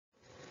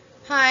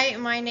Hi,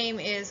 my name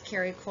is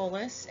Carrie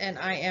Colas, and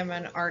I am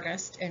an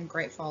artist in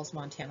Great Falls,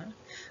 Montana.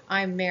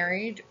 I'm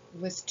married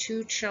with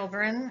two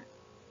children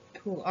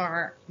who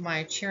are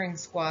my cheering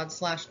squad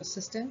slash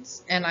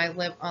assistants, and I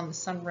live on the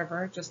Sun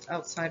River just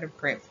outside of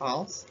Great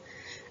Falls.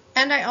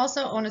 And I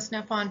also own a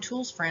Snap-on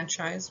Tools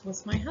franchise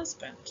with my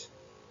husband.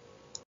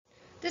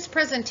 This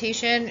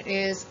presentation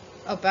is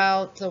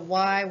about the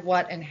why,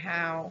 what, and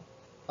how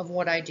of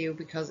what I do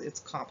because it's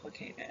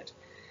complicated.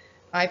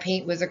 I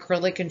paint with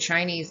acrylic and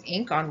Chinese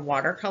ink on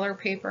watercolor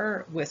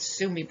paper with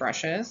sumi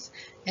brushes,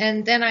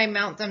 and then I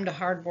mount them to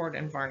hardboard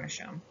and varnish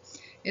them.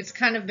 It's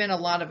kind of been a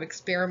lot of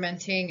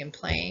experimenting and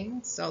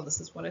playing, so this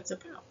is what it's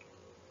about.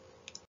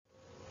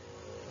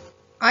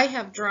 I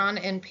have drawn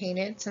and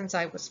painted since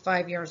I was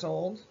 5 years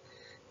old,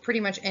 pretty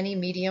much any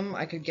medium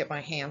I could get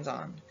my hands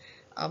on.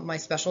 My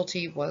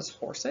specialty was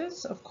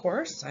horses, of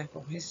course. I've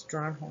always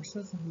drawn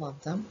horses and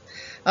loved them.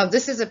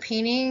 This is a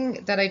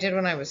painting that I did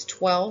when I was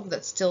 12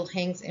 that still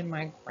hangs in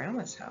my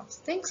grandma's house.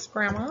 Thanks,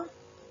 Grandma.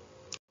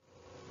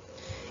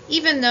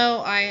 Even though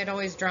I had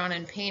always drawn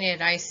and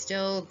painted, I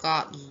still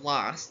got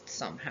lost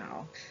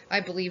somehow.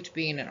 I believed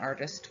being an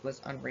artist was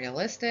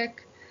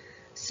unrealistic,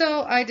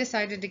 so I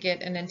decided to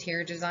get an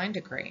interior design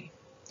degree.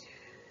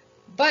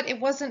 But it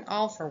wasn't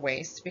all for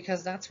waste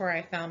because that's where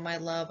I found my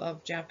love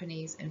of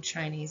Japanese and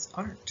Chinese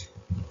art.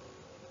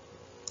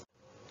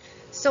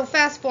 So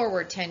fast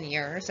forward 10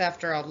 years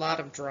after a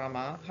lot of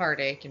drama,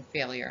 heartache, and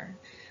failure,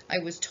 I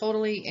was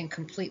totally and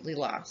completely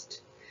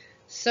lost.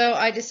 So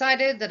I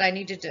decided that I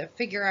needed to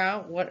figure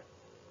out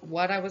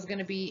what I was going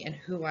to be and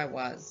who I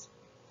was.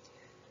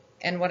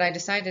 And what I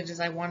decided is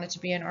I wanted to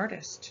be an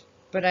artist,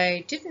 but I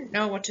didn't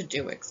know what to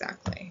do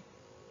exactly.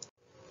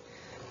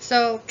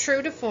 So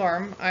true to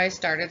form, I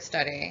started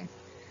studying,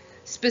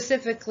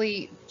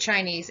 specifically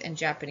Chinese and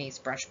Japanese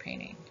brush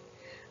painting.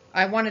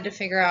 I wanted to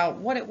figure out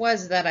what it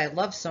was that I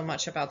loved so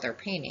much about their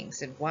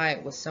paintings and why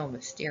it was so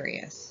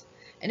mysterious,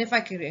 and if I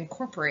could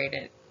incorporate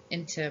it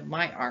into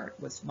my art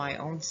with my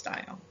own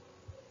style.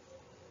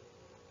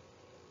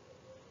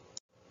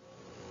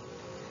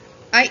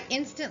 I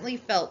instantly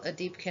felt a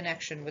deep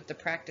connection with the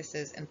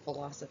practices and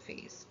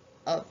philosophies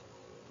of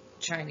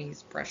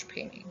Chinese brush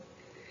painting.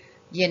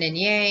 Yin and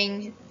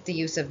yang, the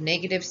use of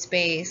negative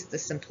space, the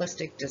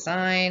simplistic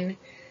design,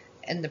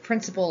 and the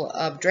principle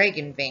of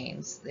dragon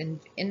veins, and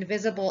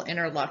invisible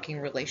interlocking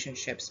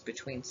relationships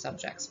between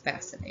subjects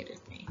fascinated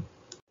me.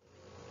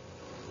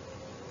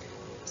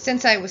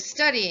 Since I was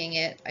studying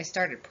it, I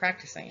started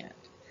practicing it.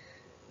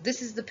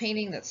 This is the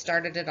painting that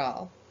started it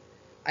all.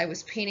 I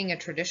was painting a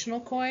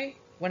traditional koi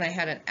when I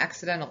had an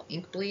accidental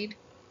ink bleed,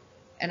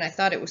 and I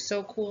thought it was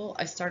so cool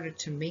I started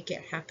to make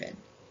it happen.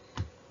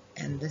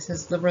 And this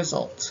is the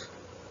result.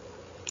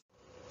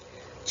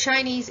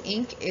 Chinese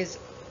ink is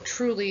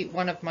truly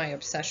one of my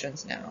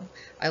obsessions now.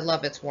 I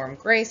love its warm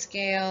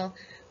grayscale,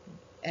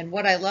 and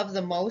what I love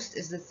the most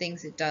is the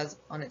things it does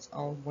on its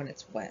own when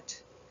it's wet.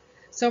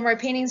 So my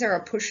paintings are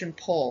a push and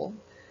pull.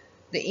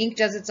 The ink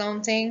does its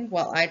own thing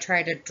while I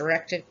try to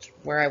direct it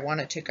where I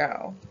want it to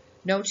go.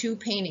 No two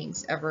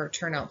paintings ever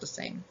turn out the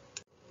same.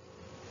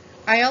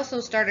 I also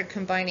started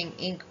combining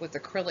ink with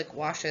acrylic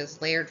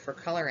washes layered for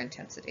color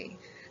intensity.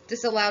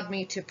 This allowed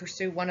me to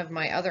pursue one of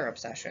my other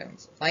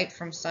obsessions, light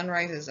from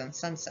sunrises and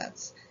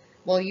sunsets,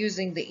 while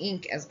using the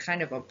ink as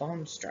kind of a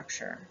bone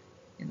structure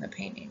in the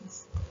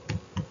paintings.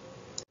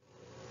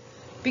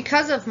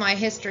 Because of my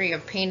history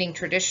of painting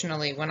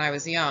traditionally when I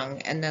was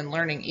young and then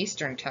learning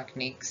Eastern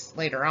techniques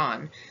later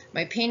on,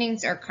 my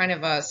paintings are kind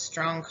of a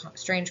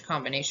strange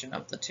combination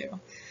of the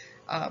two.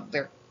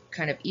 They're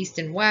kind of east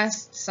and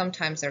west.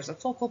 Sometimes there's a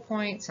focal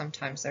point,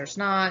 sometimes there's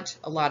not.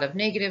 A lot of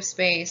negative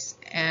space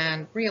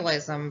and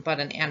realism,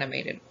 but an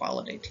animated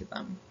quality to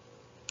them.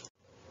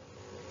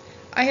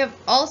 I have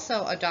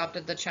also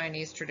adopted the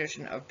Chinese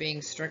tradition of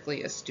being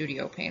strictly a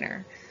studio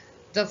painter.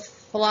 The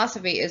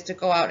philosophy is to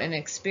go out and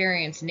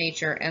experience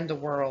nature and the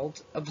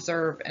world,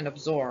 observe and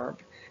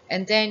absorb,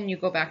 and then you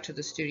go back to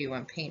the studio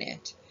and paint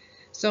it.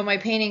 So my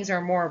paintings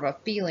are more of a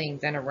feeling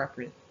than a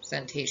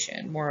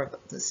representation, more of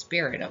the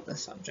spirit of the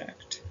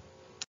subject.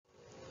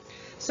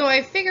 So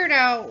I figured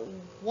out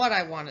what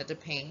I wanted to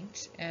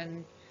paint,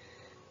 and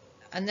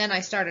then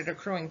I started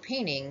accruing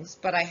paintings,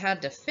 but I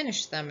had to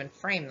finish them and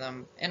frame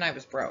them, and I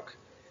was broke.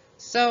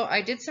 So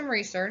I did some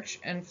research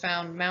and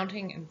found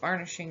mounting and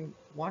varnishing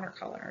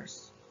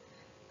watercolors.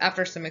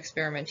 After some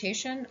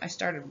experimentation, I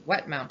started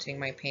wet mounting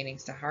my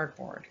paintings to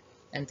hardboard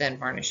and then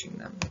varnishing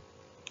them.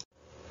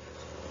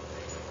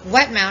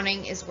 Wet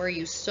mounting is where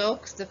you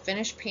soak the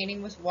finished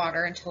painting with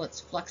water until it's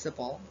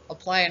flexible,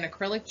 apply an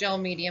acrylic gel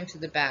medium to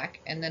the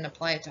back, and then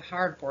apply it to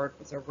hardboard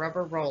with a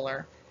rubber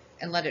roller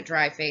and let it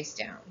dry face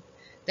down.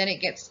 Then it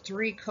gets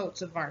 3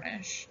 coats of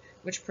varnish,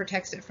 which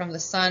protects it from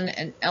the sun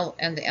and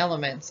the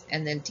elements,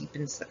 and then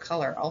deepens the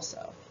color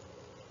also.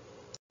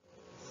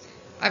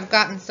 I've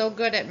gotten so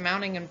good at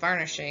mounting and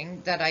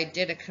varnishing that I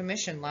did a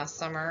commission last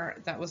summer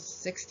that was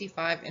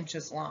 65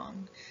 inches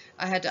long.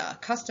 I had to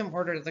custom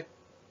order the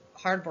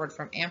hardboard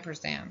from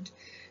Ampersand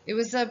It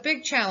was a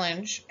big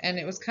challenge and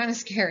it was kind of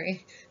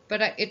scary,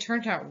 but it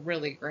turned out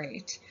really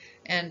great.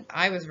 And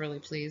I was really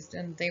pleased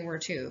and they were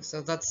too.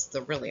 So that's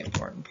the really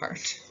important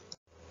part.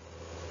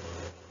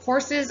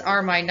 Horses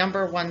are my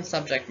 #1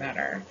 subject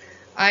matter.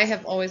 I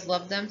have always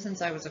loved them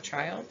since I was a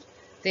child.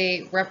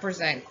 They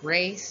represent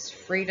grace,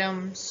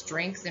 freedom,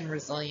 strength, and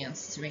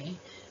resilience to me.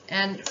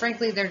 And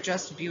frankly, they're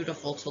just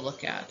beautiful to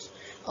look at.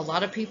 A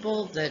lot of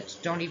people that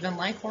don't even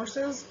like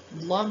horses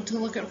love to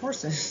look at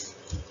horses.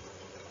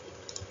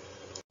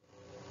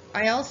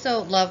 I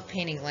also love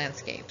painting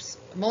landscapes.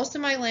 Most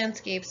of my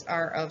landscapes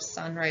are of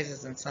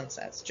sunrises and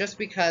sunsets, just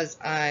because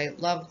I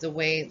love the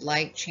way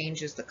light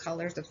changes the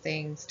colors of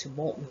things to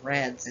molten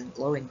reds and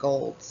glowing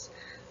golds.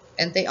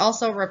 And they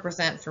also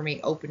represent for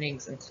me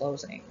openings and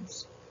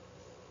closings.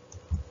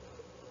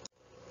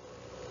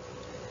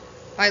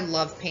 I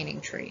love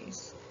painting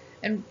trees.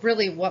 And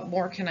really, what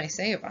more can I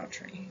say about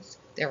trees?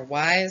 They're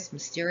wise,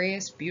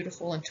 mysterious,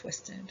 beautiful, and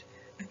twisted.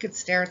 I could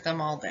stare at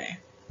them all day.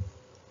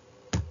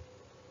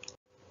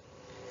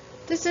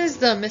 This is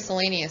the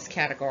miscellaneous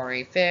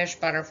category: fish,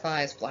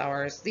 butterflies,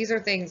 flowers. These are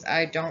things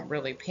I don't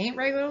really paint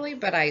regularly,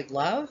 but I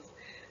love.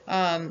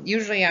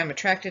 Usually I'm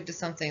attracted to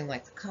something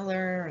like the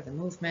color or the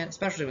movement,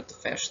 especially with the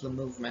fish, the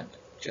movement.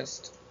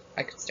 Just,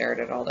 I could stare at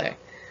it all day.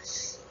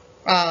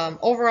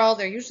 Overall,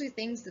 they're usually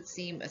things that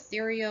seem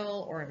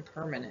ethereal or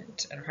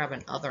impermanent and have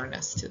an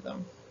otherness to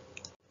them.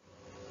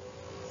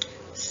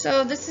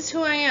 So this is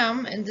who I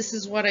am, and this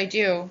is what I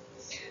do.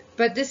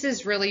 But this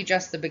is really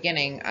just the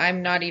beginning.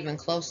 I'm not even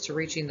close to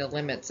reaching the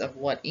limits of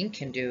what ink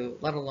can do,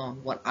 let alone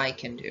what I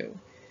can do.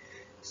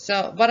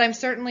 But I'm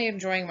certainly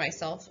enjoying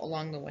myself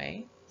along the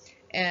way,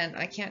 and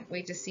I can't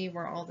wait to see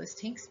where all this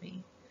takes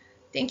me.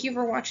 Thank you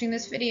for watching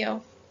this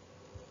video.